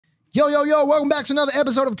Yo, welcome back to another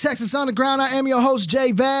episode of Texas Underground. I am your host,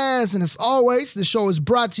 Jay Vaz, and as always, the show is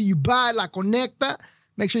brought to you by La Conecta.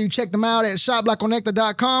 Make sure you check them out at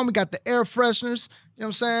shoplaconecta.com. We got the air fresheners, you know what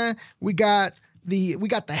I'm saying? We got the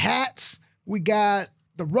hats, we got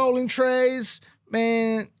the rolling trays,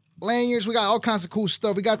 man, lanyards, we got all kinds of cool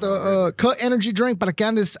stuff. We got the Cut energy drink para que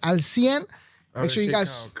andes al 100. Make sure you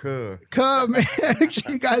guys Cub, man. Make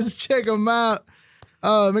sure you guys check them out.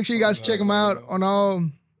 Make sure you guys check them out on all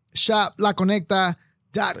shoplaconecta.com.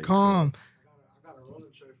 I got a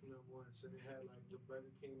rolling tray from them once, and it had like the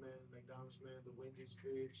Burger King man, McDonald's man, the Wendy's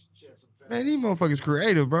bitch. She had some Man, these motherfuckers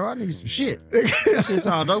creative, bro. I need some shit. Shit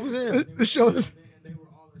sound dope as hell. The show and they were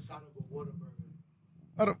all inside of a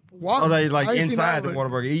Whataburger. Water. Oh, they like inside the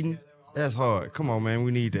Whataburger eating? That's hard. Come on, man.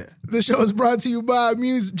 We need that. The show is brought to you by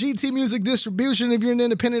GT Music Distribution. If you're an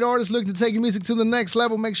independent artist looking to take your music to the next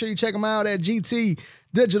level, make sure you check them out at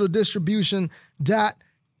gtdigitaldistribution.com.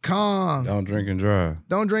 Don't drink and drive.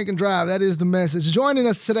 Don't drink and drive. That is the message. Joining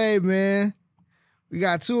us today, man, we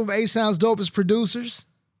got two of A-Sound's dopest producers.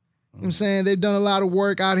 You know what I'm saying? They've done a lot of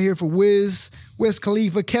work out here for Wiz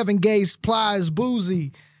Khalifa, Kevin Gates, Plies,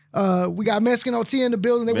 Boosie. We got Mexican OT in the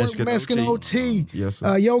building. They work with Mexican OT. Yes,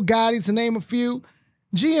 sir. Yo Gotti, to name a few.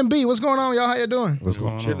 GMB, what's going on, y'all? How you doing? What's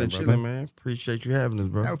going on, Chilling, man. Appreciate you having us,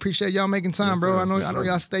 bro. I appreciate y'all making time, Yes, bro. sir. I know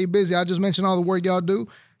y'all stay busy. I just mentioned all the work y'all do,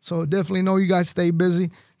 so definitely know you guys stay busy.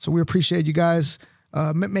 So we appreciate you guys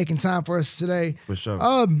making time for us today. For sure.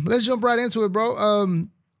 Let's jump right into it, bro.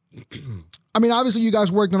 I mean, obviously you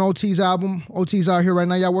guys worked on OT's album. OT's out here right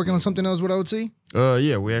now. Y'all working on something else with OT?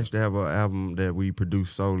 Yeah, we actually have an album that we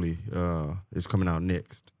produce solely. It's coming out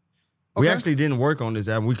next. Okay. We actually didn't work on this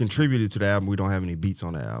album. We contributed to the album. We don't have any beats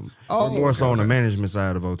on the album. Oh, We're more so on the okay. management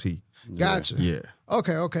side of OT. Gotcha. Yeah.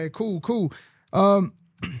 Okay, cool.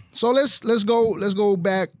 So let's go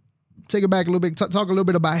back, take it back a little bit, talk a little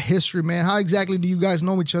bit about history, man. How exactly do you guys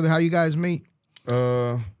know each other? How you guys meet?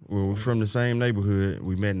 Well, we're from the same neighborhood.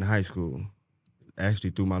 We met in high school, actually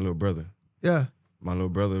through my little brother. Yeah. My little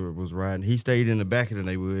brother was riding. He stayed in the back of the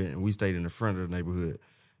neighborhood, and we stayed in the front of the neighborhood.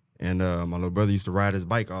 And my little brother used to ride his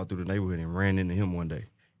bike all through the neighborhood and ran into him one day.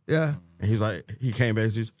 Yeah. And he's like, he came back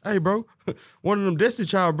and says, "Hey, bro, one of them Destiny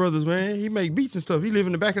Child brothers, man, he make beats and stuff. He live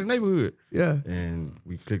in the back of the neighborhood." Yeah. And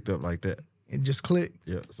we clicked up like that. It just clicked.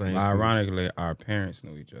 Yeah, same. Ironically, our parents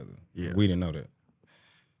knew each other. Yeah. We didn't know that.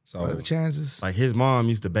 So What are the chances? Like his mom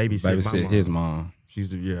used to babysit my mom. his mom. She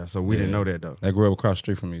used to, yeah, so we didn't know that, though. They grew up across the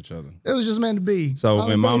street from each other. It was just meant to be. So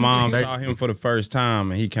when my mom They- saw him for the first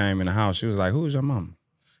time and he came in the house, she was like, "Who's your mom?"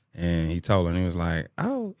 And he told her, and he was like,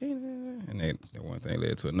 "Oh," and that one thing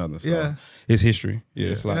led to another. So Yeah. it's history. Yeah,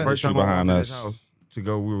 it's like First history time I behind walked in his us. house to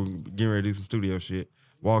go, we were getting ready to do some studio shit.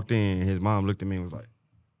 Walked in, his mom looked at me and was like,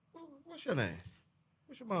 "What's your name?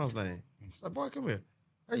 What's your mom's name?" She's like, "Boy, come here.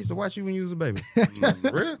 I used to watch you when you was a baby." I'm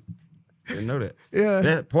like, "Real?" Didn't know that. Yeah.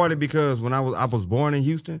 That partly because when I was born in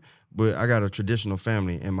Houston, but I got a traditional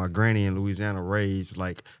family, and my granny in Louisiana raised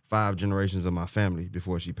like 5 generations of my family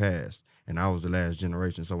before she passed, and I was the last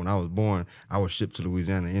generation. So when I was born, I was shipped to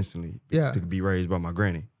Louisiana instantly Yeah. to be raised by my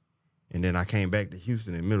granny, and then I came back to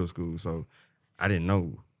Houston in middle school. So I didn't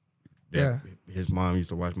know that his mom used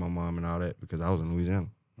to watch my mom and all that because I was in Louisiana.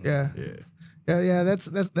 Yeah. Yeah. Yeah.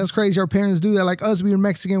 That's crazy. Our parents do that. Like us, we were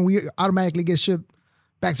Mexican, we automatically get shipped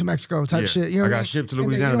back to Mexico type Yeah. shit. You know I what got mean? shipped to And then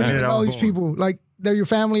Louisiana You the don't even minute I know was these born. people. Like they're your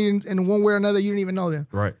family in one way or another. You didn't even know them.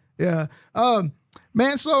 Right. Yeah.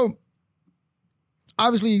 Man, so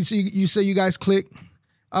obviously so you say you guys clicked.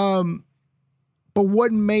 But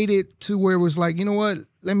what made it to where it was like, you know what?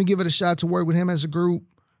 Let me give it a shot to work with him as a group.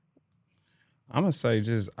 I'm gonna say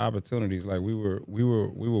just opportunities. Like we were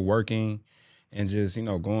working and just,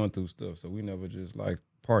 going through stuff. So we never just like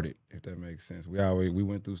parted, if that makes sense. We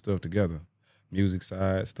went through stuff together. Music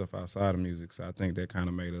side, stuff outside of music. So I think that kind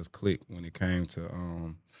of made us click when it came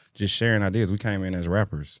to just sharing ideas. We came in as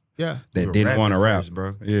rappers Yeah. We that were didn't want to rapping rap. first,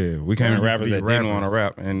 bro. Yeah, we came in We rappers used to that be didn't want to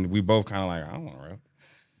rappers. rap, and we both kind of like, I don't want to rap.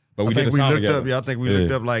 But we I did think a we song looked together. up. Yeah, I think we Yeah.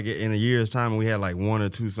 looked up like in a year's time, and we had like 1 or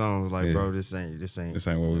 2 songs. Like, Yeah. bro, this ain't This ain't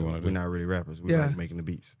what we wanna do. We're not really rappers. We Yeah. like making the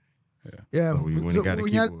beats. Yeah. So when you got a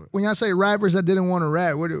when y'all, keyboard. when y'all say rappers that didn't want to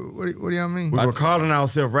rap, what do y'all mean? We were calling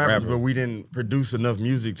ourselves rappers, Rappers. but we didn't produce enough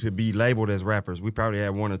music to be labeled as rappers. We probably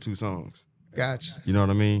had 1 or 2 songs. Gotcha. You know what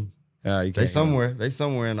I mean? Yeah, you They can't. somewhere. They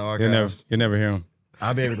somewhere in the You never archives. hear them.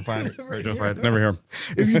 I'll be able to find it. Never hear him.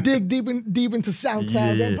 If you dig deep into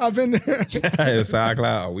SoundCloud, they'll pop in there.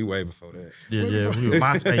 SoundCloud. Oh, we way before that. Yeah, we were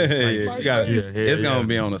MySpace. It's gonna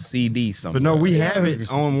be on a CD somewhere. But no, we have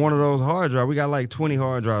it on one of those hard drives. We got like 20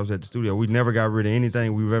 hard drives at the studio. We never got rid of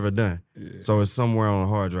anything we've ever done. So it's somewhere on a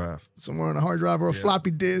hard drive. Somewhere on a hard drive or a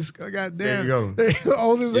floppy disk. Goddamn. There you go. There you go.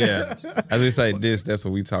 Old as As we say this, that's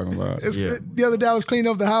what we talking about. The other day I was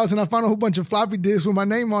cleaning up the house and I found a whole bunch of floppy disks with my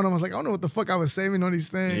name on them. I was like, I don't know what the fuck I was saving on these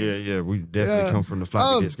things. Yeah. We definitely come from the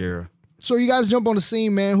floppy disk era. So you guys jump on the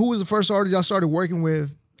scene, man. Who was the first artist y'all started working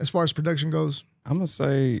with as far as production goes? I'm gonna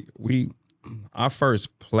say our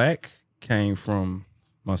first plaque came from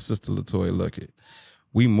my sister LaToya Luckett.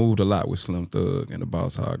 We moved a lot with Slim Thug and the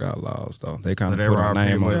Boss Hog Outlaws, though. They kind of put our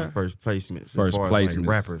name on first placements. First as far placements. as like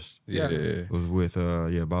rappers. Yeah. Was with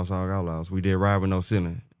Boss Hog Outlaws. We did Ride With No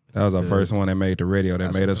Ceiling. That was our first one that made the radio.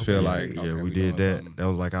 That made us feel like we did that. Something. That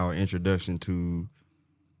was like our introduction to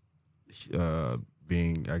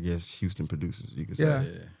being, I guess, Houston producers. You could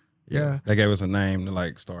say. Yeah. They gave us a name to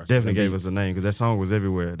like start. Definitely gave us a name because that song was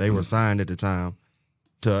everywhere. They were signed at the time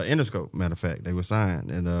to Interscope. Matter of fact, they were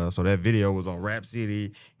signed, and so that video was on Rap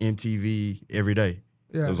City, MTV every day.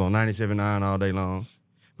 Yeah. It was on 97.9 all day long.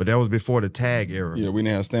 But that was before the tag era. Yeah, we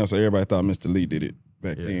didn't have stamps, so everybody thought Mr. Lee did it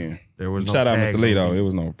back then. There was no shout out tag Mr. Lee though. It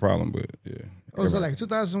was no problem, but yeah. Was it like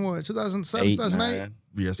 2000 what? 2007, 2008?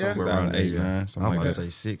 Yeah, somewhere around 8, 9, something I'm like about that.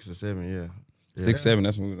 to say 6 or 7. Yeah. 6, 7.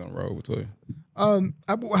 That's when we was on the road with Toy.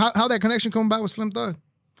 How that connection come about with Slim Thug?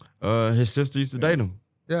 His sister used to date him.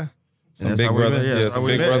 Yeah. Some big brother, some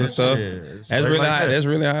big brother stuff. That's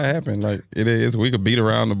really how it happened. Like it is, we could beat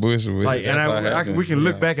around the bush with like, and we can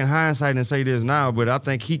look back in hindsight and say this now, but I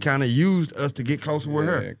think he kind of used us to get closer with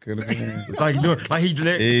her. Could have been. like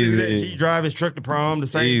he drive his truck to prom, the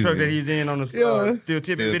same truck that he's in on the Still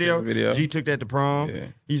Tipping video. G took that to prom. Yeah.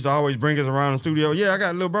 He used to always bring us around the studio. Yeah, I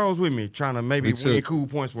got little bros with me, trying to maybe win cool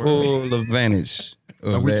points with full advantage.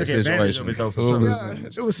 We took advantage of it though.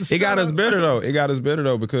 For sure. It got us better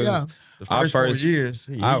though. Because the first 4 years,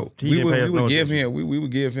 we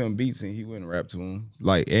would give him beats and he wouldn't rap to them.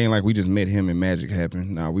 Like it ain't like we just met him and magic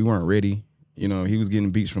happened. Nah, we weren't ready. You know, he was getting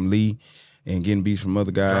beats from Lee and getting beats from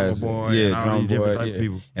other guys. Drummer Boy, Drummer Boy,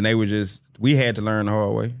 people. And they were we had to learn the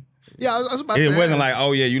hard way. Yeah, I was about to say. It wasn't like,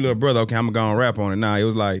 oh yeah, you little brother, okay, I'm gonna go and rap on it. Nah, it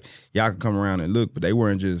was like y'all could come around and look, but they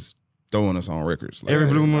weren't just throwing us on records. Like, every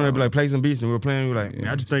blue moon, they'd be like, play some beats, and we were playing. We were like, man,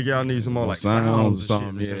 I just think y'all need some more like sounds or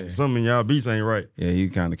something. Yeah. Some of y'all beats ain't right. Yeah, he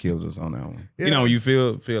kind of killed us on that one. Yeah. You know, you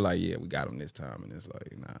feel like, yeah, we got him this time, and it's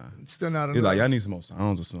like, nah, it's still not enough. He's like, y'all need some more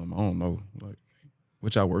sounds or something. I don't know, like.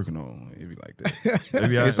 What y'all working on? It'd be like that.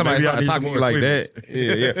 If somebody try to talk to you like that,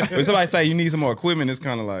 yeah. When somebody say you need some more equipment, it's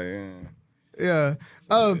kind of like, yeah.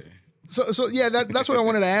 So yeah, that's what I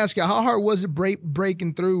wanted to ask you. How hard was it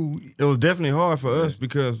breaking through? It was definitely hard for us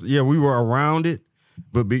because we were around it,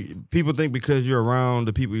 but people think because you're around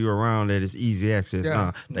the people you're around that it's easy access. Yeah.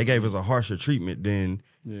 Nah, they gave us a harsher treatment than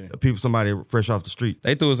somebody fresh off the street.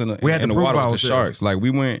 They threw us in the water with the sharks. Like we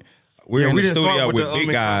went. We're in the studio with big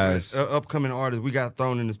guys. Upcoming artists. We got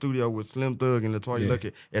thrown in the studio with Slim Thug and LaToya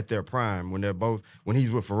Luckett at their prime when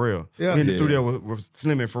he's with Pharrell. Yeah. We in the studio with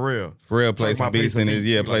Slim and Pharrell. Pharrell plays some beats in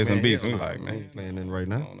his play some beats. We like, man, ain't playing nothing right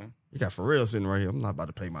now. You got Pharrell sitting right here. I'm not about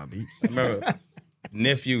to play my beats. Remember,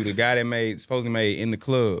 Nephew, the guy that supposedly made In the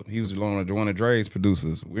Club, he was one of Dre's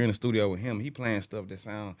producers. We're in the studio with him. He playing stuff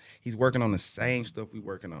that he's working on the same stuff we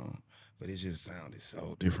working on, but it just sounded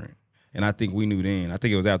so different. And I think we knew then. I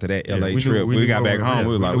think it was after that LA trip. We got back home.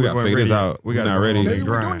 We was like, we got to figure this out. We not ready. We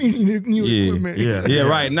don't need new equipment. Yeah,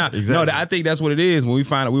 right. Exactly. No, I think that's what it is. When we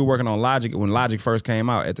found out we were working on Logic, when Logic first came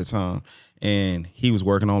out at the time, and he was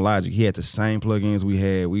working on Logic. He had the same plugins we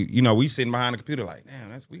had. We sitting behind the computer like,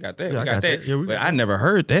 damn, we got that. We got that. Yeah, but I never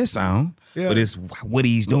heard that sound. Yeah. But it's what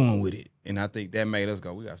he's doing with it. And I think that made us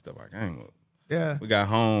go, we got to step our game up. Yeah, we got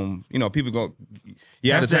home. People go.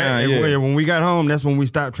 Yeah, at the time. When we got home, that's when we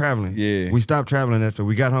stopped traveling. Yeah, we stopped traveling after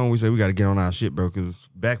we got home. We said we got to get on our shit, bro. Because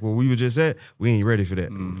back where we were just at, we ain't ready for that.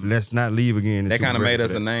 Mm-hmm. Let's not leave again. That kind of made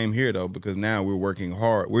us a name here though, because now we're working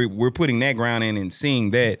hard. We're putting that ground in and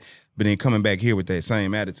seeing that, but then coming back here with that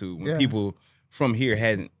same attitude. When people from here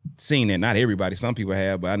hadn't seen that, not everybody. Some people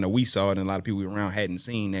have, but I know we saw it, and a lot of people around hadn't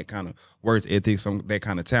seen that kind of work ethic, that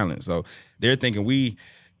kind of talent. So they're thinking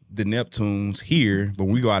the Neptunes here, but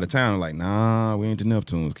when we go out of town, like, nah, we ain't the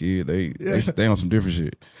Neptunes, kid. They stay on some different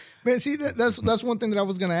shit. Man, see, that's one thing that I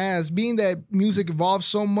was gonna ask. Being that music evolves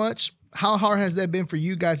so much, how hard has that been for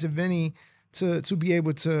you guys, if any, to be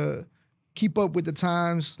able to keep up with the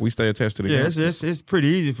times. We stay attached to the Yeah, youngsters. it's pretty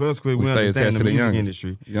easy for us because we stay understand attached the to the music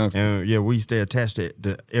youngsters. industry. And yeah, we stay attached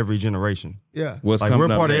to every generation. Yeah. What's Like coming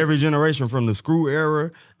we're up part of next? every generation from the Screw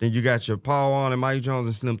era. Then you got your Paul Wall and Mike Jones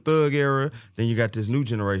and Slim Thug era. Then you got this new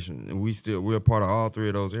generation, and we're part of all three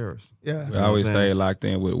of those eras. Yeah. We always stay locked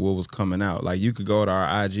in with what was coming out. Like you could go to our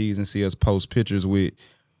IGs and see us post pictures with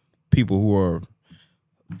people who are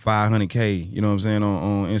 500K, you know what I'm saying,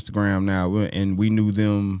 on Instagram now. And we knew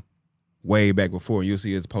them way back before. You'll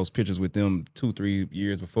see us post pictures with them 2-3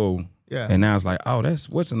 years before. Yeah. And now it's like, oh, that's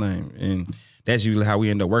what's the name? And that's usually how we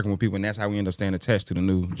end up working with people, and that's how we end up staying attached to the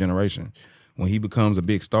new generation. When he becomes a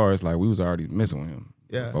big star, it's like we was already messing with him.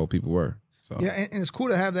 Yeah. Before people were. So Yeah, and it's cool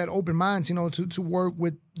to have that open minds, to work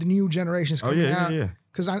with the new generations coming out. yeah.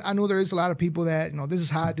 Because I know there is a lot of people that, this is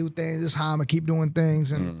how I do things, this is how I'm gonna keep doing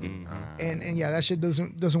things, and yeah, that shit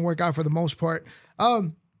doesn't work out for the most part.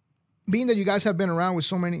 Being that you guys have been around with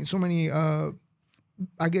so many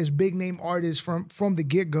I guess big name artists from the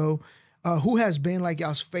get go, who has been like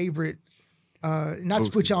y'all's favorite? Not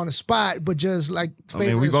to put you on the spot, but just like favorites.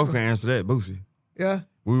 I mean, we both can answer that. Boosie. Yeah.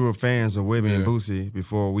 We were fans of Webbie and Boosie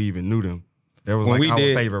before we even knew them. That was our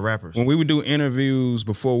favorite rappers. When we would do interviews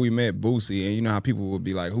before we met Boosie, and you know how people would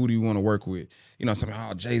be like, who do you want to work with?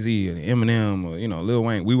 Something, Jay-Z and Eminem or, Lil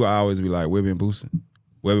Wayne. We would always be like, Webbie and Boosie.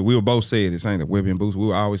 We would both say it, the same thing, Webbie and Boosie. We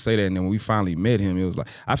would always say that, and then when we finally met him, it was like,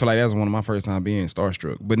 I feel like that was one of my first time being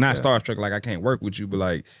starstruck. But not starstruck like I can't work with you, but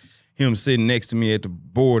like him sitting next to me at the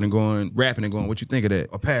board and rapping and going, what you think of that?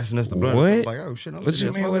 Or passing us the blunt. What? Like, oh shit, What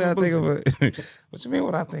you mean what I think of it? What you mean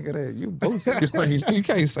what I think of that? You Boosie. You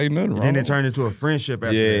can't say nothing wrong. Then it turned into a friendship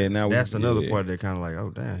after Yeah, that. now That's another part that kind of like,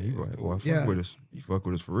 oh damn, he Yeah. fuck with us. He fuck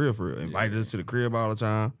with us for real. Invited us to the crib all the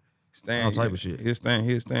time. All type of shit. He's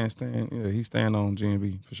staying on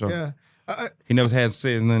G&B for sure. Yeah. He never had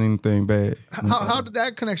said anything bad. How did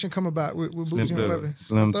that connection come about with Boosie and Webbie?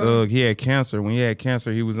 Slim Thug. He had cancer. When he had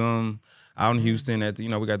cancer, he was out in Houston at we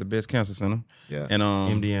got the best cancer center. Yeah. And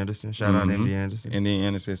MD Anderson. Shout out to MD Anderson. And then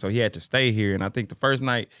Anderson. So he had to stay here. And I think the first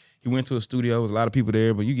night he went to a studio, there was a lot of people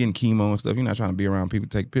there, but you getting chemo and stuff. You're not trying to be around people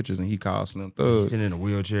to take pictures. And he called Slim Thug He's sitting in a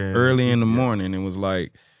wheelchair. early in the morning and was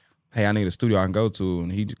like, hey, I need a studio I can go to.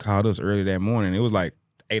 And he called us early that morning. It was like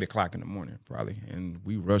 8 o'clock in the morning, probably. And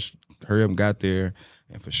we rushed, hurry up and got there.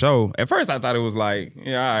 And for sure, at first I thought it was like,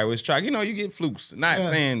 all right, let's try. You get flukes. Not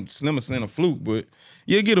saying Slim was sending a fluke, but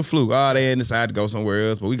you get a fluke. They had decided to go somewhere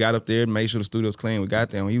else. But we got up there and made sure the studio's clean. We got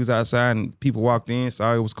there. When he was outside and people walked in,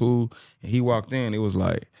 saw it was cool. And he walked in, it was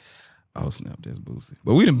like, oh, snap, that's Boosie.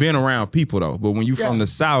 But we done been around people, though. But when you from the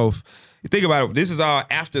South, you think about it, this is all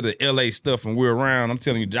after the L.A. stuff, and we're around. I'm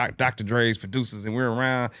telling you, Dr. Dre's producers, and we're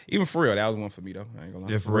around. Even Pharrell, that was one for me, though. I ain't gonna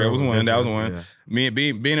lie. Yeah, Pharrell was one. That was one. Yeah. Me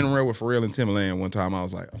being in the rail with Pharrell and Timberland one time, I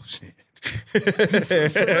was like, oh, shit.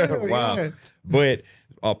 Wow. Yeah. But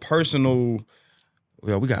a personal,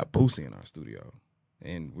 we got Boosie in our studio.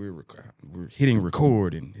 And we're hitting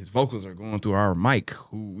record, and his vocals are going through our mic,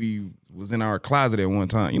 who we was in our closet at one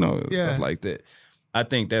time, stuff like that. I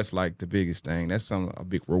think that's like the biggest thing. That's a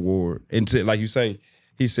big reward. And like you say,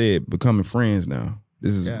 he said, becoming friends now.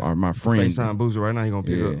 This is my friend. FaceTime Boosie right now, he gonna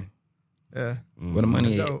pick up. Yeah. Where the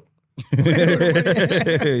money That's at? dope.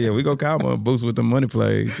 Yeah, we gonna call him Boosie with the money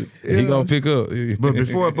plays. He gonna pick up. But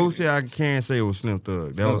before Boosie, I can't say it was Slim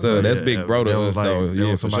Thug. That's Big Brother. That was though. that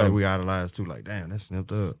Yeah, was for somebody sure. we idolized too. Like, damn, that's Slim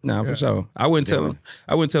Thug. Nah, for sure. I wouldn't tell him.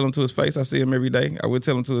 I wouldn't tell him to his face. I see him every day. I would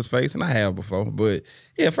tell him to his face, and I have before. But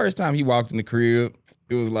yeah, first time he walked in the crib,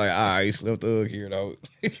 it was like, all right, Slim Thug here though.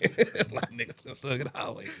 Like nigga, Slim Thug in the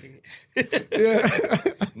hallway.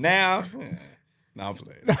 Now. No, I'm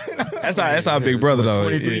playing. That's our big brother though.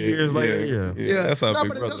 23 years later, yeah. That's our No, big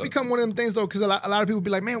but it brother. does become one of them things though, because a lot of people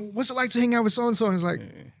be like, man, what's it like to hang out with so and so? And it's like,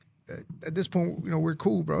 at this point, we're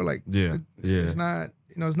cool, bro. Like, it's not,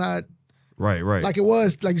 it's not Right. like it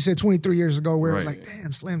was, like you said, 23 years ago, where it was like,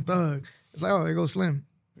 damn, Slim Thug. It's like, oh, there goes Slim.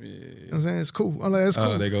 Yeah. You know what I'm saying? It's cool. I'm like, that's cool.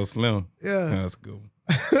 Oh, they go Slim. Yeah. That's cool.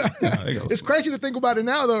 It's crazy to think about it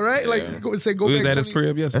now, though, right? Like, go We back. was at his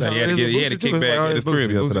crib yesterday. He had to kick back at his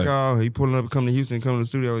crib yesterday. He pulling up, coming to Houston, coming to the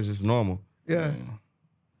studio. It's just normal. Yeah.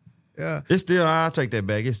 It's still, I'll take that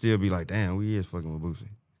back. It still be like, damn, we is fucking with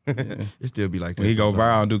Boosie. It still be like that. When he go sometimes.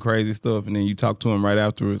 viral and do crazy stuff, and then you talk to him right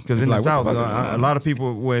afterwards. Because in like, the South, what the fuck? a lot of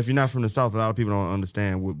people, well, if you're not from the South, a lot of people don't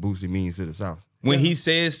understand what Boosie means to the South. When he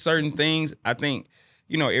says certain things, I think,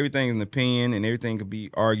 everything's an opinion and everything could be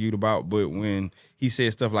argued about. But when he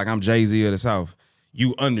says stuff like, I'm Jay-Z of the South,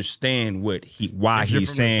 you understand why If you're he's from the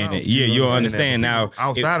saying South, it. Yeah, you'll understand that. now.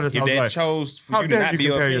 Outside of the South, if that like, chose for how you to dare not you be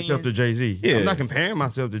your compare opinion, yourself to Jay-Z? Yeah. I'm not comparing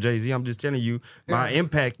myself to Jay-Z. I'm just telling you my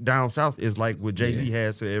impact down South is like what Jay-Z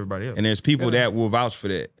has to everybody else. And there's people that will vouch for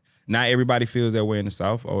that. Not everybody feels that way in the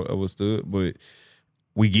South, understood, but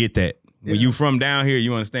we get that. When you from down here,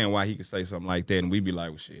 you understand why he could say something like that, and we be like,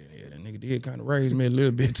 well, shit, yeah, that nigga did kind of raise me a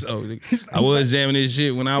little bit. So I was jamming this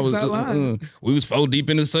shit when I was, we was 4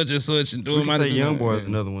 deep into such and such and doing we my can say Young Boy is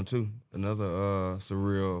another one too. Another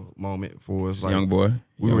surreal moment for us. Like, Young Boy.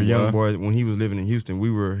 We were Young Boy when he was living in Houston.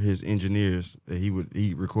 We were his engineers.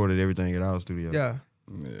 He recorded everything at our studio. Yeah.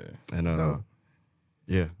 And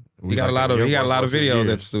yeah. He got a lot of videos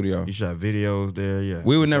at the studio. He shot videos there, yeah.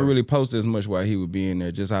 We would never really post as much while he would be in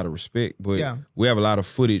there, just out of respect. But we have a lot of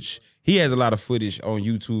footage. He has a lot of footage on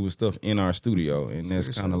YouTube and stuff in our studio, and that's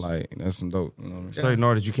kind of like, that's some dope. You know what I mean? Certain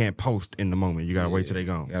artists you can't post in the moment. You gotta wait till they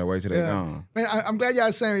gone. Gotta wait till they gone. Man, I'm glad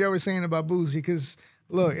y'all saying what y'all were saying about Boosie, because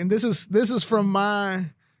look, and this is from my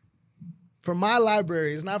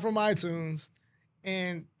library. It's not from iTunes.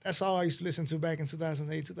 And that's all I used to listen to back in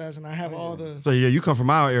 2008, 2000. I have all the... So, yeah, you come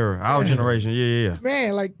from our era, our generation. Yeah.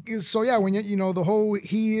 Man, like, so, yeah, when you know, the whole,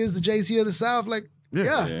 he is the Jay-Z of the South, like,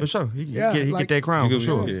 yeah. For sure. He get that crown, for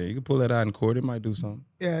sure. Yeah, you can pull that out in court. It might do something.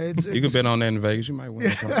 Yeah, you can bet on that in Vegas. You might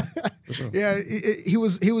win something. For sure. Yeah, he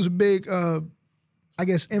was a big, I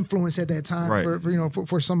guess, influence at that time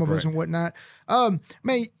for some of us and whatnot.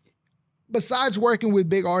 Man, besides working with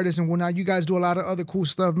big artists and whatnot, you guys do a lot of other cool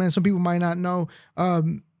stuff, man. Some people might not know.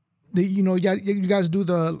 You guys do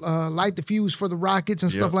the light the fuse for the Rockets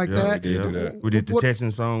and stuff like that. We did do that. We did the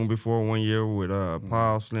Texan song before one year with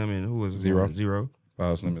Paul Slim and who was it? Zero.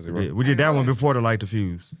 Paul Slim and Zero. Yeah, we did that one before the light the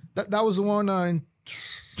fuse. That was the one in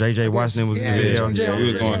JJ Washington was in the video. He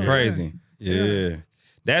was going crazy. Yeah.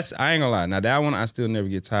 That's, I ain't gonna lie. Now that one I still never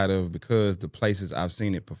get tired of, because the places I've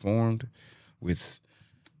seen it performed with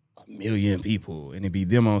 1 million people, and it be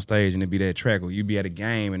them on stage, and it be that track, or you be at a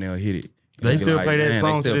game and they'll hit it. They still play that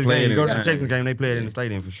song to this game. You go to the Texas Texas game, they play it in the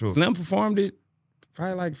stadium for sure. Slim performed it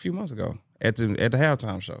probably like a few months ago at the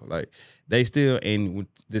halftime show. Like, they still, and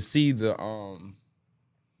to see the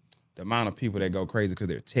amount of people that go crazy because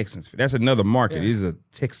they're Texans. That's another market. Yeah. These are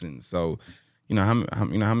Texans. So, you know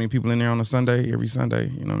how many people in there on a Sunday, every Sunday?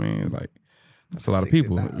 You know what I mean? Like, that's a lot of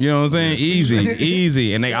people. You know what I'm saying?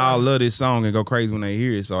 Easy. And they all love this song and go crazy when they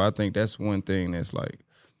hear it. So I think that's one thing that's like,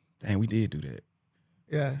 dang, we did do that.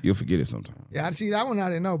 Yeah. You'll forget it sometimes. Yeah, I see that one I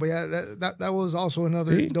didn't know, but yeah, that was also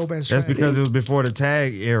another dope ass track. That's because it was before the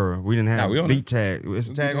tag era. We didn't have beat tag. It's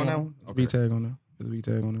a tag on that one? Beat tag on there. There's a beat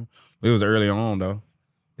tag on there. But it was early on though.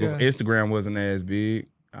 Yeah. Instagram wasn't as big.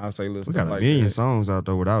 I'll say little stuff like that. We got a million songs out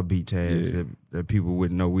there without beat tags that people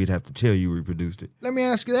wouldn't know. We'd have to tell you we produced it. Let me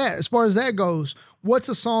ask you that. As far as that goes, what's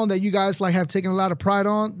a song that you guys like have taken a lot of pride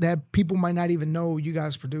on that people might not even know you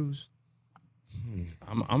guys produced?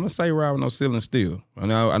 I'm gonna say Ride With No Ceiling still. I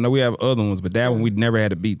know we have other ones, but that one we never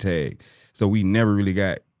had a beat tag, so we never really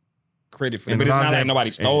got credit for it. But it's not like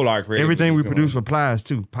nobody stole our credit. Everything we produce for Plies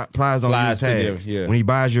too. Plies don't use tags. When he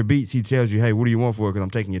buys your beats, he tells you, "Hey, what do you want for it? Because I'm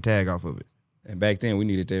taking your tag off of it." And back then we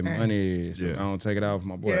needed that money, so I don't take it off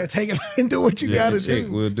my boy. Yeah, take it and do what you gotta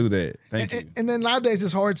do. We'll do that. Thank you. And then nowadays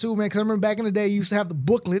it's hard too, man. Because I remember back in the day, you used to have the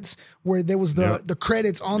booklets where there was the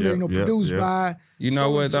credits on there, produced by. You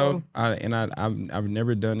know what though? I've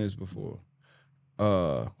never done this before.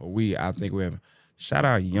 I think we have. Shout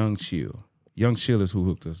out Young Chill. Young Chill is who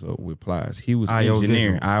hooked us up with Plies. He was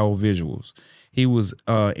engineering IO Visuals. He was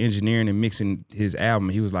engineering and mixing his album.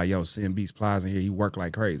 He was like, "Yo, send beats, Plies in here." He worked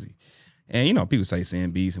like crazy. And you know, people say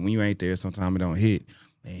send beats, and when you ain't there, sometimes it don't hit.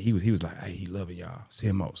 And he was like, "Hey, he loving y'all.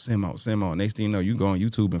 Send more. Next thing you know, you go on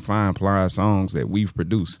YouTube and find Plies songs that we've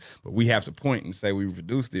produced, but we have to point and say we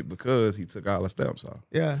produced it because he took all the steps off.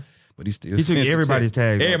 Yeah, but he still took everybody's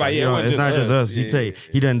tags. Everybody, it's not just us.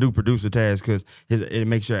 He doesn't do producer tags because it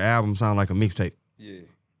makes your album sound like a mixtape. Yeah.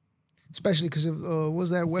 Especially because was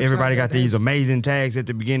that website? Everybody got these amazing tags at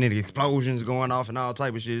the beginning, the explosions going off and all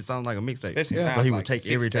type of shit. It sounds like a mixtape. So he would take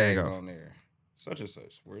every tag off. On there. Such and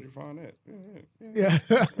such. Where'd you find that? Yeah.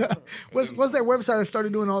 What's that website that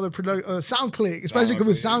started doing all the production? SoundClick, especially because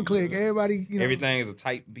with SoundClick, everybody, everything is a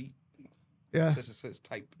type beat. Yeah. Such and such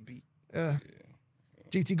type beat. Yeah.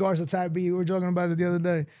 GT Garza type beat. We were joking about it the other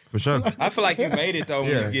day. For sure. I feel like you made it though.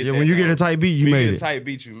 When you get a type beat, you made it. When you get a type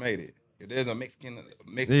beat, you made it. If there's a Mexican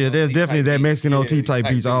there's definitely that Mexican OT type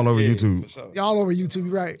beats all over YouTube. Sure. All over YouTube,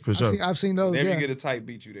 you're right. For sure. I've seen those. If you get a type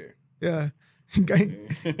beat, you there. Yeah. You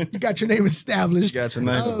got your name established. You got your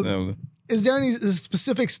name established. Is there any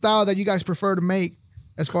specific style that you guys prefer to make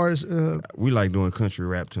as far as... we like doing country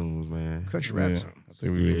rap tunes, man. Country rap tunes. I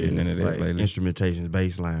think we've been getting into that lately. Instrumentations,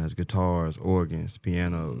 bass lines, guitars, organs,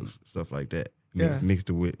 pianos, stuff like that.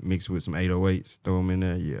 Mixed with some 808s, throw them in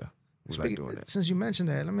there, We like doing that. Since you mentioned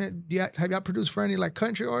that, have y'all produced for any like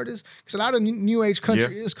country artists? Because a lot of new age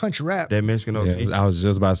country is country rap. That Mexican OG. Yeah, I was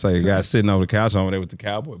just about to say, the guy sitting over the couch over there with the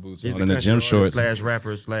cowboy boots He's on a and the gym shorts. /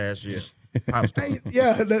 rapper / pop star.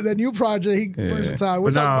 Yeah, the new project, he versatile.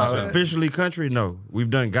 We'll But talk about no, that. officially country, no. We've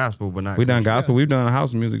done gospel, but not We done country. gospel. We've done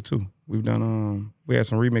house music too. We've done we had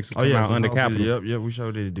some remixes come out from under house Capitol. music. Yep, we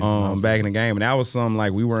sure did do some house Back in the game, and that was something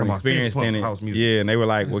like we weren't Come on, experienced fist in pump it. house music. Yeah, and they were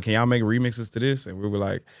like, "Well, can y'all make remixes to this?" And we were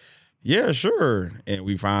like, "Yeah, sure." And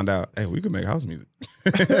we found out, hey, we could make house music.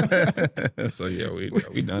 So yeah,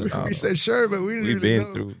 we done it all. We said sure, but we We've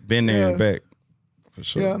didn't been there and back for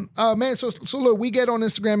sure. Yeah, man. So look, we get on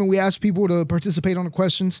Instagram and we ask people to participate on the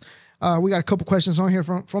questions. We got a couple questions on here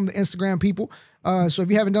from the Instagram people. So if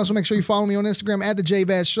you haven't done so, make sure you follow me on Instagram at the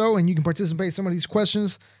JVaz Show, and you can participate in some of these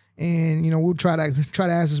questions. And we'll try to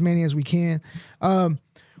ask as many as we can. One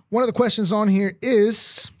of the questions on here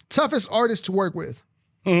is toughest artist to work with.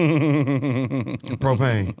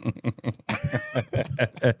 Propane.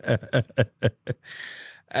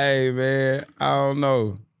 Hey man, I don't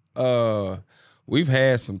know. We've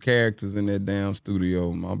had some characters in that damn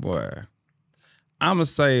studio, my boy. I'ma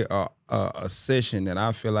say a session that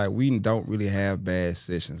I feel like we don't really have bad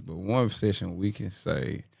sessions, but one session we can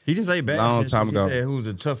say. He didn't say bad. Long time he ago. said who's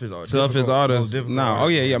the toughest artist? Toughest artist. most difficult No,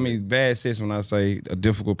 artist. yeah. I mean, bad session when I say a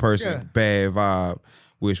difficult person, bad vibe,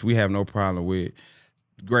 which we have no problem with.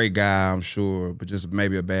 Great guy, I'm sure, but just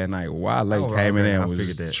maybe a bad night. Wale came in there and was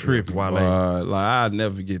figured that. tripping. Wale. Like I'll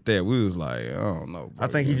never forget that. We was like, I don't know. Bro. I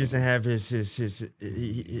think he just didn't have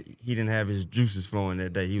he didn't have his juices flowing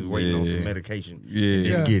that day. He was waiting on some medication. Yeah. And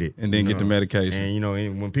didn't get it. And then get the medication.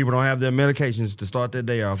 And when people don't have their medications to start their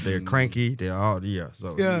day off, they're cranky. They're all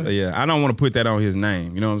So Yeah, I don't want to put that on his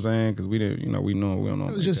name. You know what I'm saying? Because we didn't, we know we don't know.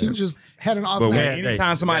 It was just he was just had an off But night.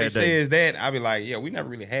 anytime somebody Bad day. says that, I be like, yeah, we never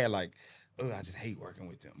really had like, oh, I just hate working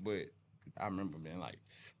with them. But I remember being like,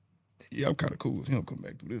 yeah, I'm kind of cool if he don't come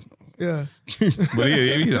back through this. Yeah. But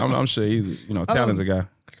I'm sure he's a talented guy.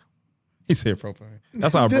 He said propane.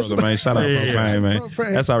 That's our brother, man. Shout out propane, man.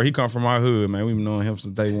 Propane. That's he come from our hood, man. We've known him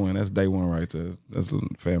since day one. That's day one right there. That's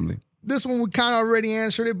family. This one we kind of already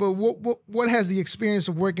answered it, but what has the experience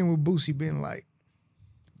of working with Boosie been like?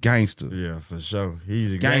 Gangster. Yeah, for sure.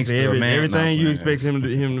 He's a Gangster, gangster. man. Everything No, you man. expect him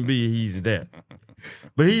to be, he's that.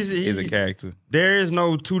 But he's a character. There is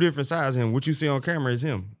no two different sides of him. What you see on camera is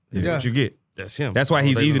him. Is what you get. That's him. That's why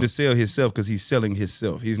he's All day easy long. to sell himself because he's selling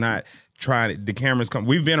himself. He's not trying to, the cameras come.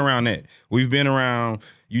 We've been around that. We've been around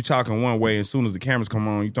you talking one way, and as soon as the cameras come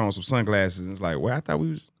on, you throw on some sunglasses. And it's like, well, I thought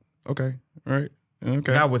we was okay. All right.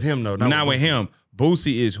 Okay. Not with him, though. Not with him.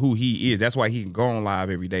 Boosie is who he is. That's why he can go on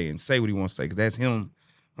live every day and say what he wants to say because that's him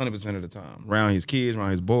 100% of the time. Around his kids,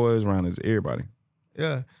 around his boys, around his everybody.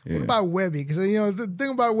 Yeah. What about Webby? Because the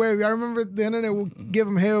thing about Webby, I remember the internet will give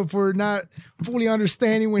him hell for not fully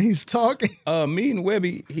understanding when he's talking. Me and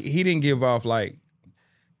Webby, he didn't give off like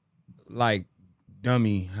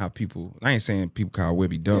dummy how people. I ain't saying people call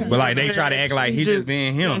Webby dumb, but like they try to act like he just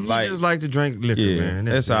being him. He like just like to drink liquor, man.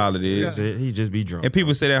 that's all it is. That's it. He just be drunk. And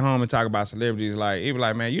people sit at home and talk about celebrities like it be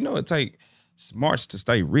like, man, it take smarts to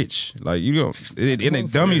stay rich. Like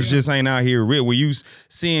and dummies just ain't out here rich. When you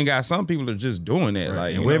seeing guys, some people are just doing that. Right.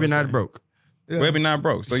 Like and Webby not broke. Yeah. Webby not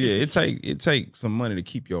broke. So yeah, it take some money to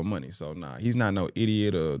keep your money. So nah, he's not no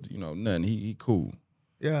idiot or nothing. He cool.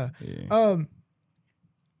 Yeah.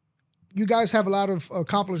 You guys have a lot of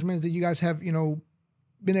accomplishments that you guys have,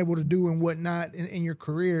 been able to do and whatnot in your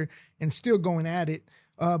career and still going at it.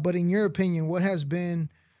 But in your opinion, what has been,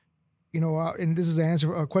 and this is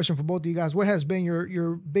a question for both of you guys, what has been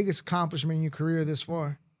your biggest accomplishment in your career this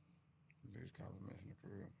far? Biggest compliment in the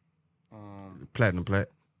career. Platinum plaque.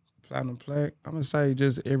 Platinum plaque. I'm gonna say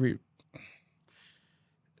just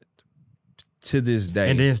to this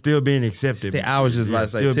day. And then still being accepted. I was just about to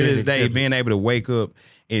say, still to being this day, accepted. being able to wake up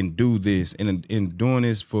and do this and doing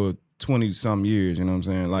this for 20-some years, you know what I'm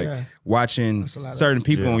saying? Like watching That's a lot of- certain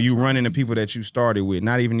people and you running the people that you started with.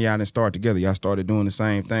 Not even y'all didn't start together. Y'all started doing the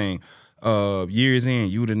same thing. Years in,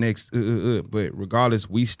 you the next, but regardless,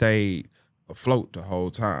 we stayed afloat the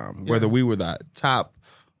whole time. Whether we were the top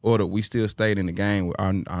or that we still stayed in the game,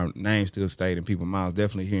 our name still stayed in people's minds,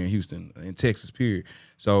 definitely here in Houston, in Texas, period.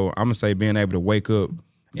 So I'm gonna say being able to wake up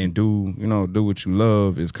and do what you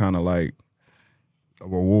love is kind of like a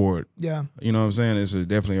reward. Yeah. You know what I'm saying? It's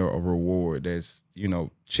definitely a reward that's,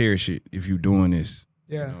 cherish it if you're doing this.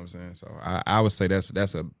 Yeah. You know what I'm saying? So I would say that's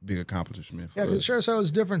a big accomplishment for Yeah, because us. sure, so it's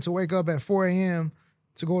different to wake up at 4 a.m.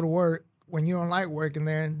 to go to work when you don't like working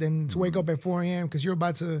there, and then to wake up at 4 a.m. because you're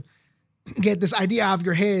about to get this idea out of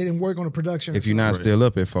your head and work on the production. If you're not still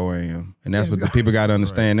up at 4 a.m. And that's what the people got to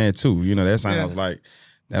understand that too. That sounds like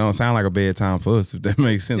That don't sound like a bad time for us, if that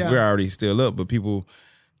makes sense. Yeah. We're already still up, but people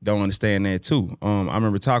don't understand that too. I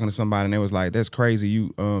remember talking to somebody and they was like, "That's crazy.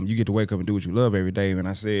 You get to wake up and do what you love every day." And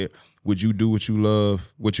I said, "Would you do what you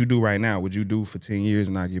love? What you do right now? Would you do for 10 years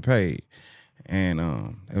and not get paid?" And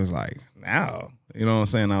it was like, "No." You know what I'm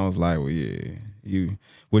saying? I was like, "Well, yeah,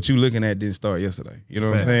 what you looking at didn't start yesterday." You know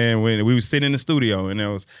what I'm saying? When we was sitting in the studio and it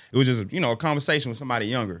was just a conversation with somebody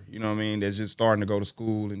younger. You know what I mean? That's just starting to go to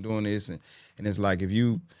school and doing this, and it's like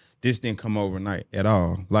this didn't come overnight at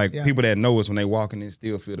all. Like people that know us when they walk in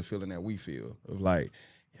still feel the feeling that we feel of like,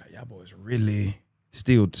 yeah, y'all boys really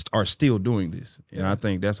are still doing this. And I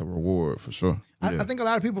think that's a reward for sure. I think a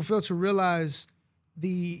lot of people fail to realize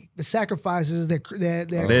the sacrifices that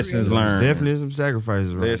Lessons learned. Definitely some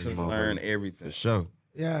sacrifices. Lessons learned, everything. For sure.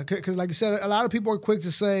 Yeah, because like you said, a lot of people are quick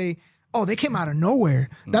to say, "Oh, they came out of nowhere."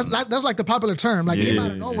 That's like the popular term, like came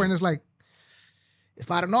out of nowhere, and it's like, if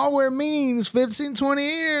out of nowhere means 15, 20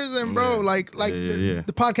 years, and bro,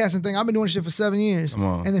 the podcasting thing, I've been doing shit for 7 years.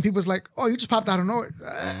 And then people's like, "Oh, you just popped out of nowhere."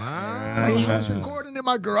 I was recording in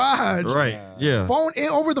my garage. Right. Yeah.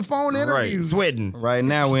 Over the phone interviews. Right. Sweating. Right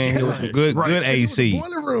now, we're in here with some good AC.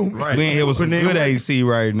 Boiler room. Right. We in here with some good AC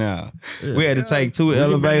right now. Yeah. We had to take 2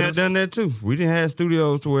 elevators. Done that too. We didn't have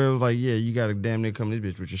studios to where it was like, yeah, you got to damn near come this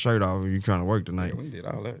bitch with your shirt off and you trying to work tonight. Yeah, we did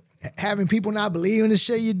all that. Having people not believe in the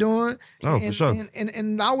shit you're doing. Oh, for sure.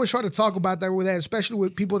 And I always try to talk about that with that, especially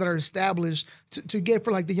with people that are established to get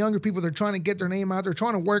for like the younger people that are trying to get their name out there,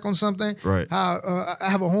 trying to work on something. Right. I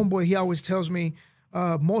have a homeboy, he always tells me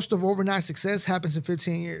most of overnight success happens in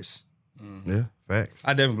 15 years. Yeah, facts.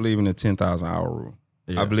 I definitely believe in the 10,000 hour rule.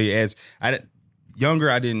 Yeah. I believe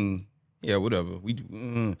younger, I didn't, whatever.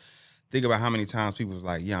 Think about how many times people was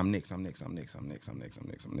like, "Yeah, I'm next, I'm next, I'm next, I'm next, I'm next, I'm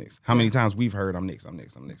next, I'm next." How many times we've heard, "I'm next, I'm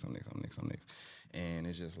next, I'm next, I'm next, I'm next, I'm next." And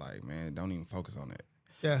it's just like, man, don't even focus on that.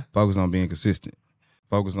 Yeah. Focus on being consistent.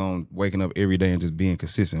 Focus on waking up every day and just being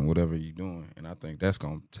consistent, whatever you're doing. And I think that's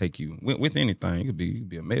going to take you, with anything, you could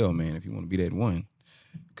be a mailman if you want to be that one.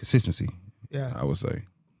 Consistency, I would say.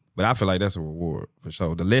 But I feel like that's a reward for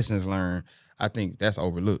sure. The lessons learned, I think that's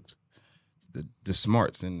overlooked. The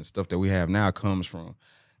smarts and the stuff that we have now comes from,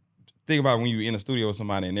 think about when you're in a studio with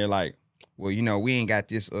somebody and they're like, "Well, we ain't got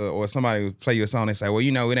this," or somebody would play you a song and say, "Well,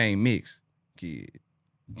 it ain't mixed, kid."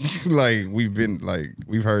 Like we've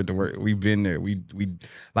heard the word, we've been there. We you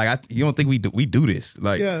don't think we do this?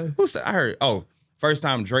 Like I heard, first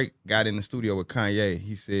time Drake got in the studio with Kanye,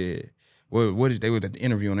 he said, what did they were at the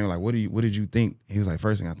interview and they were like, what did you think? He was like,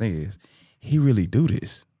 "First thing I think is he really do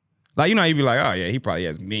this." Like, you'd be like, "Oh yeah, he probably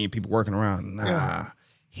has a million people working around." Nah,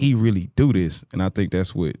 he really do this. And I think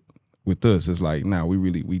that's what with us, it's like, nah,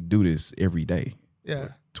 we do this every day. Yeah.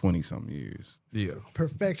 20-something years. Yeah.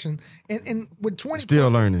 Perfection. And with 20 Still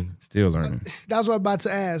learning. That's what I'm about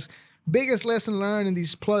to ask. Biggest lesson learned in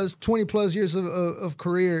these 20 plus years of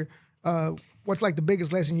career, what's like the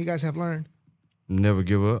biggest lesson you guys have learned? Never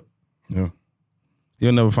give up. Yeah.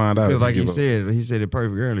 You'll never find out. Because like he said it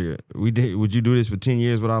perfect earlier. Would you do this for 10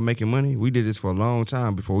 years without making money? We did this for a long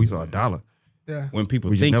time before we saw a dollar. Yeah. When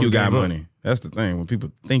people think you got money. That's the thing. When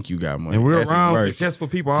people think you got money. And we're that's around successful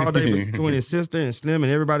people all day between his sister and Slim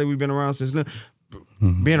and everybody we've been around since Slim.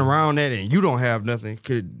 Being around that and you don't have nothing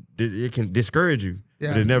it can discourage you.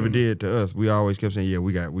 Yeah. But it never did to us. We always kept saying, "Yeah,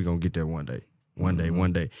 we gonna get there one day. One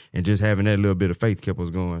day. And just having that little bit of faith kept us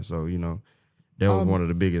going. So, that was one of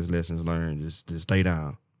the biggest lessons learned, just to stay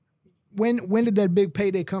down. When did that big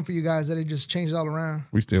payday come for you guys that it just changed all around?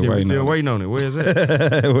 We still waiting on it. Where is it?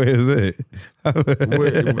 Where is it?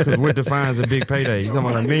 Because what defines a big payday? You talking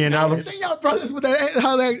about $1 million? I see y'all brothers with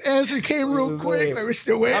how that answer came real quick. Like, we're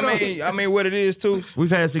still waiting on it. I mean, what it is too.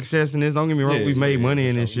 We've had success in this. Don't get me wrong. We've made money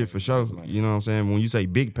in this shit for sure. You know what I'm saying? When you say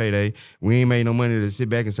big payday, we ain't made no money to sit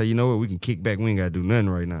back and say, "You know what? We can kick back. We ain't got to do nothing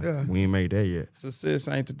right now." Yeah. We ain't made that yet. Success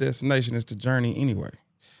ain't the destination. It's the journey anyway.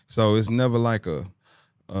 So it's never like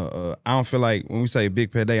I don't feel like when we say big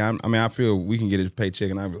payday, I feel we can get a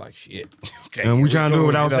paycheck and I'd be like, shit. Okay, and we trying to do it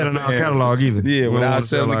without selling our catalog either. Yeah, without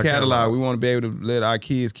selling the catalog. We want to be able to let our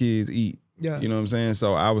kids eat. Yeah. You know what I'm saying?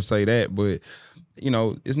 So I would say that, but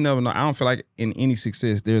it's never. I don't feel like in any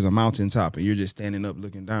success there's a mountaintop and you're just standing up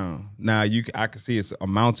looking down. Now I can see it's a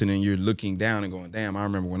mountain and you're looking down and going, damn, I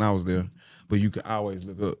remember when I was there. But you can always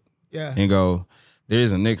look up. Yeah. And go,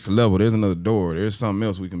 there's a next level. There's another door. There's something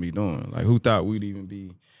else we can be doing. Like, who thought we'd even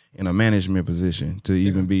be in a management position to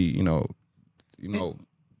even be,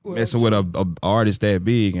 messing with a artist that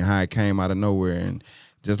big and how it came out of nowhere. And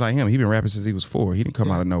just like him, he been rapping since he was 4. He didn't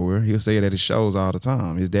come out of nowhere. He'll say it at his shows all the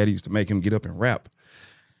time. His daddy used to make him get up and rap.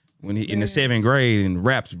 when he in the 7th grade and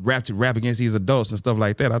rap against these adults and stuff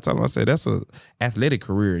like that. I told him, I said, that's a athletic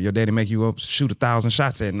career. Your daddy make you up shoot 1,000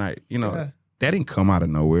 shots at night. You know, that didn't come out of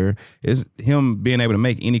nowhere. It's him being able to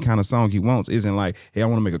make any kind of song he wants. Isn't like, hey, I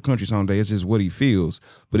want to make a country song today. It's just what he feels.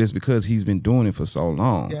 But it's because he's been doing it for so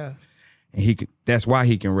long. Yeah. And that's why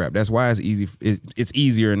he can rap. That's why it's easy. It's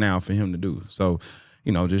easier now for him to do. So,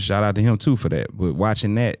 you know, just shout out to him too for that. But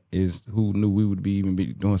watching that is who knew we would be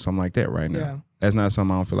doing something like that right now. Yeah. That's not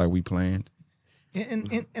something I don't feel like we planned.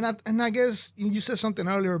 And I guess you said something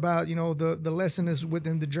earlier about, you know, the lesson is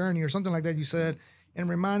within the journey or something like that you said, and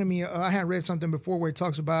reminded me, I had read something before where it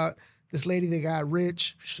talks about this lady that got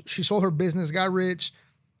rich. She sold her business, got rich.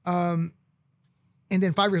 And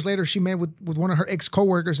then 5 years later, she met with one of her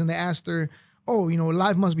ex-coworkers and they asked her, oh, you know,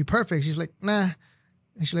 life must be perfect. She's like, nah.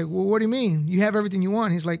 And she's like, well, what do you mean? You have everything you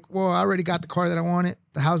want. He's like, well, I already got the car that I wanted,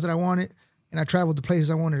 the house that I wanted, and I traveled the places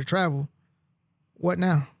I wanted to travel. What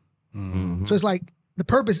now? Mm-hmm. So it's like the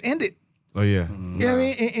purpose ended. Oh yeah. You know what I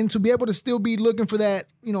mean? And to be able to still be looking for that,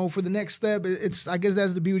 you know, for the next step, I guess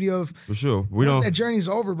that's the beauty of, For sure. once that journey's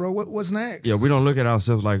over, bro, what's next? Yeah, we don't look at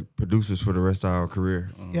ourselves like producers for the rest of our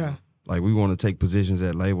career. Yeah. Like we want to take positions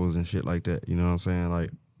at labels and shit like that. You know what I'm saying?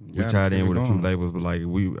 Like we Gotta tied keep in it with a few going. labels, but like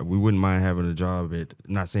we wouldn't mind having a job at,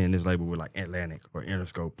 not saying this label with like Atlantic or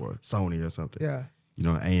Interscope or Sony or something. Yeah. You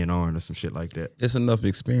know, A&R or some shit like that. It's enough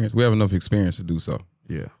experience. We have enough experience to do so.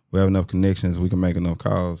 Yeah. We have enough connections. We can make enough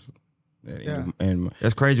calls. Yeah. And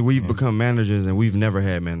That's crazy. We've become managers and we've never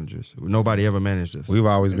had managers. Nobody ever managed us. we've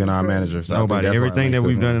always been That's our great. manager. So I think Nobody. that's why it Everything makes that us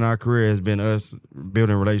we've done money. in our career has been us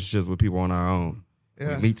building relationships with people on our own.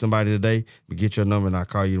 Yeah. We meet somebody today, we get your number and I'll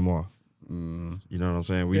call you tomorrow. You know what I'm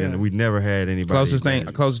saying? We never had anybody. Closest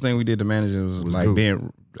manage. thing we did to manager was like Goo.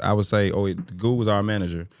 being. I would say, Goo was our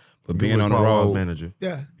manager, but Goo being was on the Paul Wall's road, manager.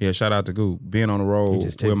 Yeah. yeah. Shout out to Goo. Being on the road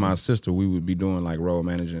just with take my me. sister, we would be doing like road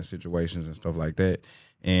managing situations and stuff like that,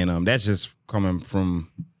 and that's just coming from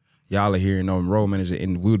y'all are here and on road manager,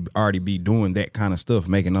 and we would already be doing that kind of stuff,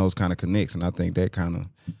 making those kind of connects, and I think that kind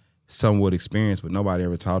of somewhat experience, but nobody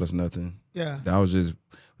ever taught us nothing. Yeah. That was just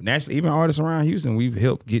naturally, even artists around Houston, we've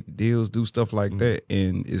helped get deals, do stuff like that.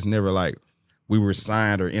 And it's never like we were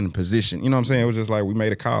signed or in a position. You know what I'm saying? It was just like we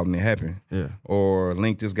made a call and it happened. Yeah. Or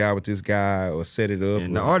linked this guy with this guy or set it up.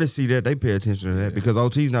 And the artists see that, they pay attention to that because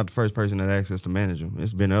OT's not the first person that asks us to manage them.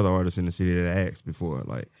 It's been other artists in the city that asked before,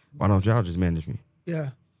 like, why don't y'all just manage me?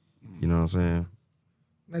 Yeah. You know what I'm saying?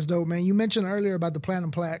 That's dope, man. You mentioned earlier about the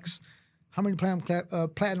platinum plaques. How many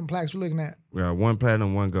platinum plaques we looking at? We got 1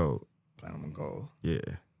 platinum, 1 gold. Platinum and gold. Yeah.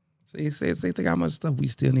 See, think how much stuff we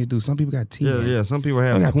still need to do. Some people got 10. Yeah. Some people We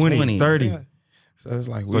have got 20, 20. 30. Yeah. So it's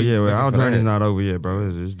like, So yeah, well, our looking for journey's that. not over yet, bro.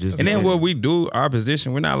 It's just And then beginning. what we do, our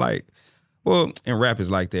position, we're not like, well, in rap is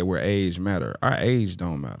like that where age matter. Our age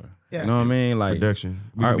don't matter. Yeah. You know what I mean? Like production.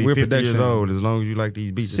 We All can right, we're be 50 years production. old as long as you like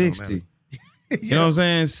these beats. it don't 60. matter. You know what I'm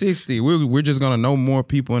saying? 60. We're just gonna know more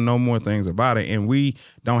people and know more things about it. And we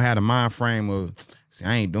don't have the mind frame of, see,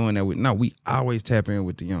 I ain't doing that with. No, we always tap in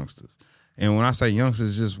with the youngsters. And when I say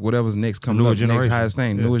youngsters, just whatever's next coming Newer up, the next generation. highest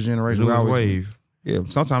thing, Yeah. newest generation. we Newest always, wave. Yeah,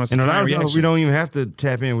 sometimes it's And a a lot train of times reaction. we don't even have to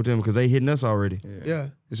tap in with them because they hitting us already. Yeah.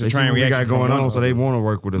 It's They a see train what we reaction got from going one on, so they another. want to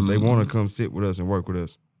work with us. They want to come sit with us and work with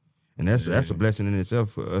us. And that's a blessing in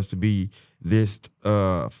itself for us to be this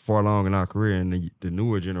far along in our career, and the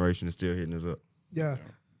newer generation is still hitting us up. Yeah.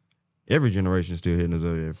 Every generation is still hitting us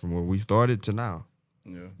up yeah, from where we started to now.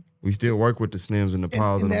 Yeah. We still work with the Slims and the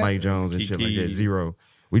Pauls and the that- Mike Jones and shit like that. Kiki. Zero.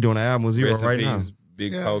 We doing an album with Zero Rest in right now. peace,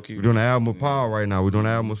 Big Yeah. Pokey. We're doing an album with Paul right now. We're doing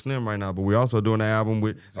an album with Slim right now. But we also doing an album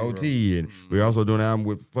with OT, and we're also doing an album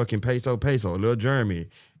with fucking Peso, Lil Jeremy,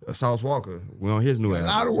 Sauce Walker. We're on his new A album.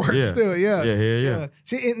 lot of work still, yeah. Yeah.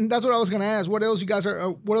 See, and that's what I was gonna ask. What else you guys are?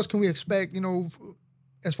 What else can we expect? You know,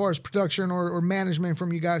 as far as production or management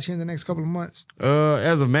from you guys here in the next couple of months?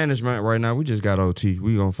 As of management right now, we just got OT.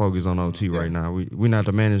 We gonna focus on OT right now. We're not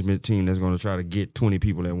the management team that's gonna try to get 20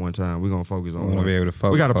 people at one time. We're gonna focus on We wanna one. be able to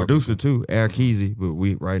focus. We got a producer too, Eric Keezy, but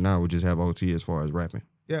we right now we just have OT as far as rapping.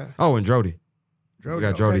 Yeah. Oh, and Jody. We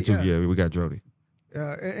got Jody okay, too. Yeah. Yeah, we got Jody.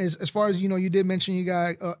 As far as you know, you did mention you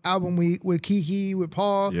got album with Kiki with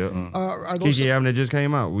Paul. Yeah. Are those Kiki album that just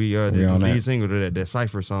came out. We did the on lead that. single to that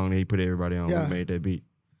Cypher song that he put everybody on. Yeah. We made that beat.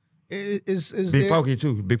 is Big there? Pokey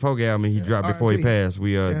too. Big Pokey album he dropped before he R&B. passed.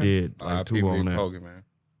 We did like two on that. Pokey, man.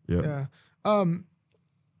 Yeah. Yeah.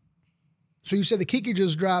 So you said the Kiki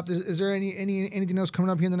just dropped. Is there anything else coming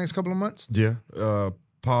up here in the next couple of months? Yeah.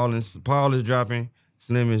 Paul is dropping.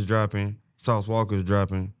 Slim is dropping. Sauce Walker is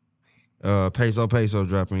dropping. Peso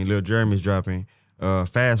dropping. Lil Jeremy's dropping.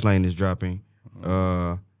 Fastlane is dropping.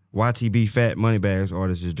 YTB Fat Moneybags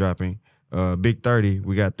artist is dropping. Big 30,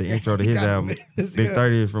 we got the intro to his got album. this, Big yeah.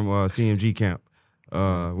 30 is from CMG Camp. We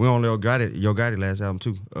only got it. Yo Gotti last album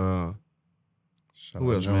too. Shout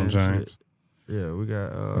Who out else, John man? James. Shit. Yeah, we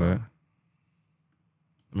got. That.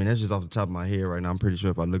 I mean, that's just off the top of my head right now. I'm pretty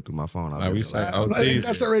sure if I look through my phone, I'll Like we be say, I think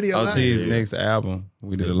that's already a lot. OT's Yeah. next album.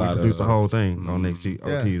 We did a lot produced of the whole thing on Yeah.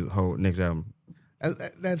 OT's whole next album.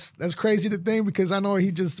 That's crazy to think because I know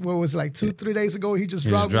he just what was it, like 3 days ago he just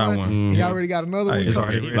dropped dropped one. one. And he already got another one. It's It's coming.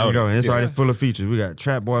 already loaded. ready to go. And it's Yeah. already full of features. We got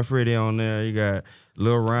Trap Boy Freddy on there. You got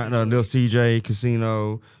Lil Ryan, Lil CJ,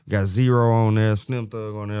 Casino. You got Zero on there. Slim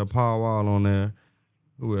Thug on there. Paul Wall on there.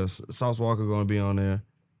 Who else? Sauce Walker gonna be on there.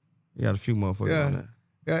 You got a few motherfuckers Yeah. on there.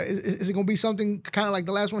 Is it gonna be something kind of like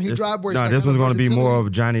the last one he dropped? Where it's No, like this kind one's of gonna be more versatility?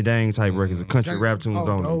 of Johnny Dang type records, a country rap tunes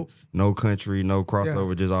Oh, only. dope. No country, no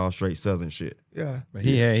crossover, just all straight Southern shit. Yeah, But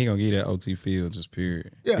he gonna get that OT feel, just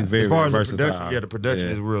period. Yeah. He's very, As far very as the versatile. production, the production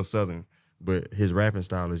Yeah. is real Southern, but his rapping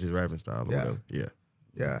style is his rapping style. Or Yeah. whatever. Yeah.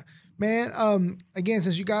 yeah, man. Again,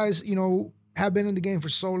 since you guys have been in the game for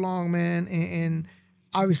so long, man, and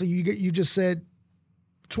obviously you just said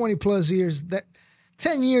 20 plus years. That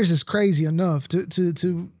 10 years is crazy enough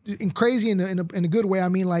to and crazy in a good way. I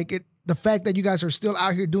mean, like the fact that you guys are still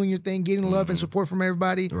out here doing your thing, getting love and support from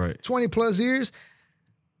everybody. Right. 20 plus years.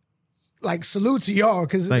 Like salute to y'all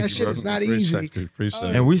because Thank that you, shit bro. is not easy. Appreciate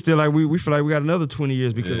it. And we still like we feel like we got another 20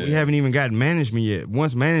 years because we Yeah. haven't even gotten management yet.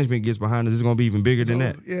 Once management gets behind us, it's gonna be even bigger than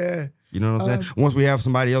that. Yeah. You know what I'm saying? Once we have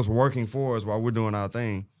somebody else working for us while we're doing our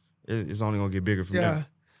thing, it's only gonna get bigger from Yeah.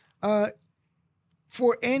 there.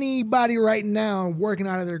 For anybody right now working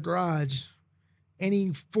out of their garage,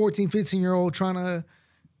 any 14, 15-year-old trying to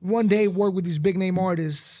one day work with these big name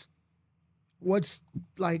artists, what's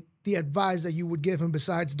like the advice that you would give him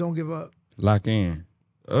besides don't give up? Lock in.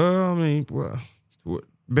 I mean,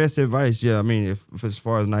 best advice, yeah. I mean, if as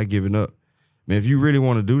far as not giving up, man, if you really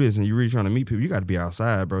want to do this and you're really trying to meet people, you got to be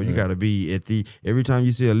outside, bro. You got to be at every time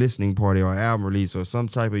you see a listening party or an album release or some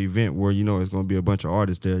type of event where you know it's going to be a bunch of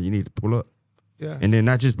artists there, you need to pull up. Yeah. And then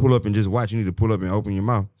not just pull up and just watch, you need to pull up and open your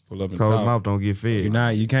mouth. Pull up and Closed talk. mouth don't get fed.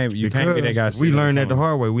 You can't be that guy. Because we learned that the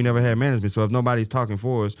hard way. We never had management. So if nobody's talking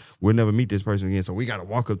for us, we'll never meet this person again. So we got to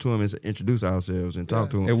walk up to him and introduce ourselves and talk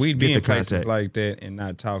to him. And we'd be get in the places contact. like that and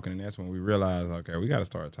not talking, and that's when we realized, okay, we got to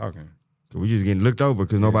start talking. We just getting looked over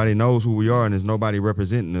because nobody knows who we are and there's nobody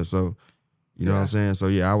representing us. So, you know what I'm saying? So,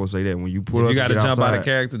 yeah, I would say that when you pull If up, you got to get jump out outside, of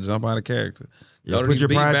character, jump out of character. yeah, Go to put these your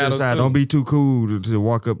beat pride to the battles, side. too. Don't be too cool to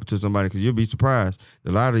walk up to somebody because you'll be surprised.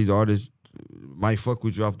 A lot of these artists might fuck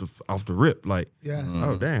with you off the rip. Like, Yeah.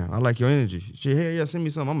 oh, damn, I like your energy. Shit, hell yeah, send me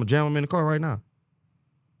something. I'm going to jam them in the car right now.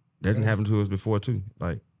 That didn't happen to us before, too.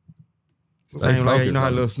 Like, same like, you know how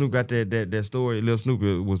Lil Snoop got that story? Lil Snoop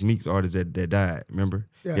was Meek's artist that died, remember?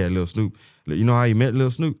 Yeah. Lil Snoop. You know how he met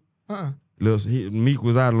Lil Snoop? Meek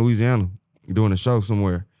was out in Louisiana doing a show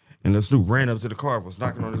somewhere, and Lil Snoop ran up to the car, was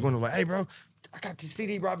knocking on his window like, hey, bro, I got this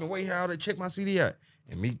CD, bro. I've been waiting here all day. Check my CD out.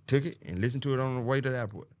 And Meek took it and listened to it on the way to the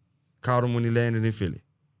airport. Called him when he landed in Philly.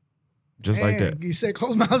 Just like that. You said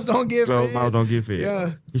closed mouths don't get Closed fed. mouth don't get fed.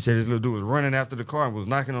 Yeah. He said this little dude was running after the car and was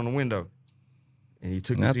knocking on the window. And he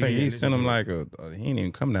took And the I CD think he and sent him listened like he didn't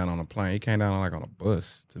even come down on a plane. He came down like on a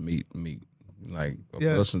bus to meet me, like a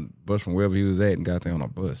Yeah. bus from wherever he was at, and got there on a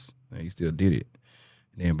bus. And he still did it.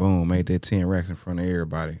 Then boom, made that 10 racks in front of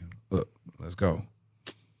everybody. Look, let's go.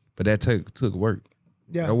 But that took work.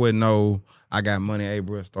 Yeah. I wouldn't know I got money, hey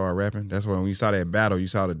bro, start rapping. That's why when you saw that battle, you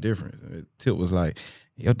saw the difference. Tilt was like,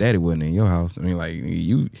 your daddy wasn't in your house. I mean, like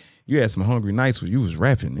you had some hungry nights where you was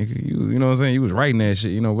rapping, nigga. You know what I'm saying? You was writing that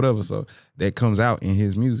shit, whatever. So that comes out in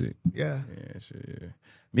his music. Yeah. Yeah, shit, yeah.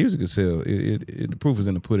 Music could sell. The proof is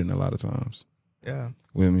in the pudding a lot of times Yeah.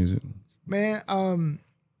 with music. Man,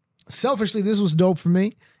 selfishly, this was dope for me. You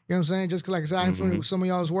know what I'm saying? Just 'cause, like I said, I influenced with some of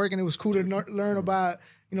y'all's work, and it was cool to learn about.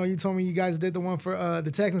 You told me you guys did the one for the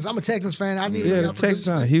Texans. I'm a Texans fan. I need Yeah, the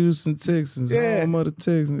Texans, Houston Texans, Yeah. home of the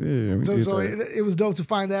Texans. Yeah, we did So that. it was dope to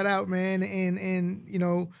find that out, man. And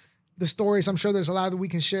the stories. I'm sure there's a lot that we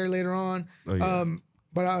can share later on. Oh, yeah.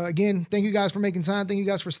 But again, thank you guys for making time. Thank you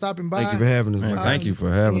guys for stopping by. Thank you for having us, Man, man. thank you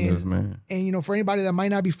for having and- us, man. And for anybody that might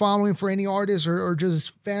not be following, for any artists or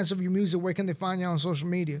just fans of your music, where can they find you on social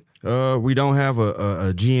media? We don't have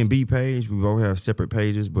a GNB page. We both have separate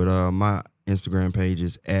pages, but my Instagram page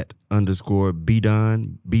is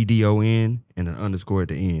 @_BDon, BDON, and an underscore at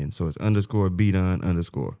the end. So it's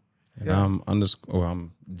 _BDon_. And I'm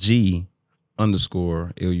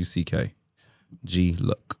G_LUCK. G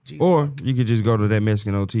Luck. Or you could just go to that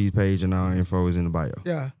Mexican OT's page and our info is in the bio.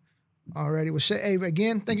 Yeah. Alrighty. Well, hey,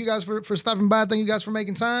 again, thank you guys for stopping by. Thank you guys for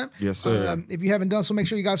making time. Yes, sir. If you haven't done so, make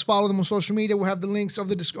sure you guys follow them on social media. We'll have the links on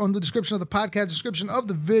the description of the podcast, description of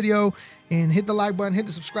the video, and hit the like button, hit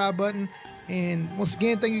the subscribe button. And once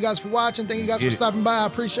again, thank you guys for watching. Thank you guys for stopping by. I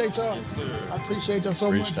appreciate y'all. Yes, sir. I appreciate y'all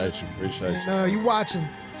so much. Appreciate you. And, you watching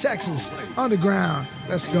Texas Underground.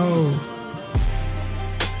 Let's go.